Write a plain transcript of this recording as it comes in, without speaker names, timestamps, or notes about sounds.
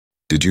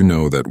Did you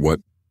know that what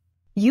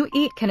you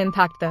eat can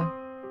impact the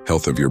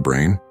health of your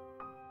brain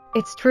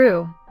It's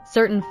true,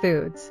 certain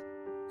foods,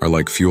 are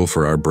like fuel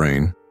for our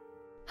brain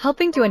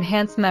helping to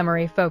enhance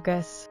memory,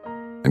 focus,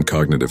 and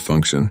cognitive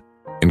function?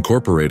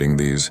 Incorporating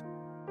these.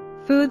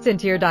 foods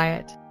into your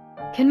diet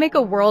can make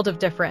a world of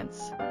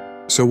difference.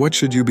 So what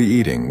should you be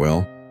eating?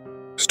 Well,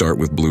 start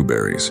with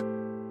blueberries,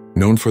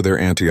 known for their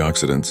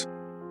antioxidants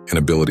and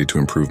ability to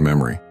improve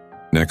memory.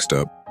 Next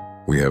up,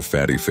 we have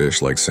fatty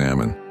fish like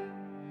salmon,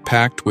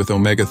 packed with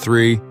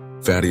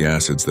omega-3 fatty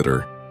acids that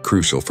are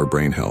crucial for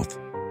brain health.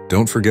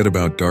 Don't forget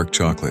about dark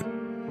chocolate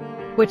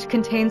Which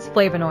contains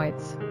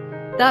flavonoids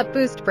that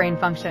boost brain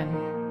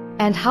function.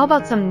 And how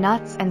about some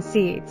nuts and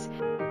seeds?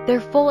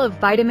 They're full of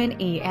vitamin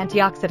E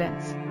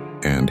antioxidants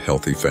and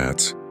healthy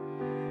fats,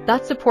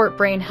 that support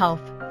brain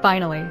health.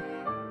 Finally,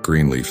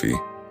 green leafy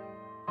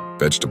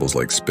vegetables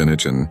like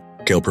spinach and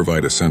kale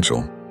provide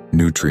essential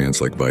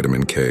nutrients like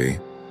vitamin K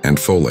and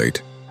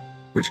folate,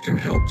 which can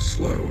help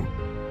slow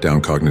down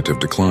cognitive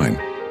decline.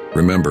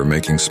 Remember,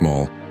 making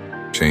small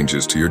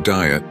changes to your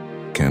diet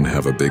can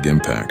have a big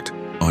impact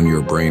on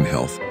your brain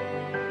health.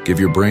 Give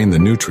your brain the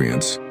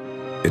nutrients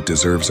it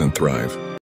deserves and thrive.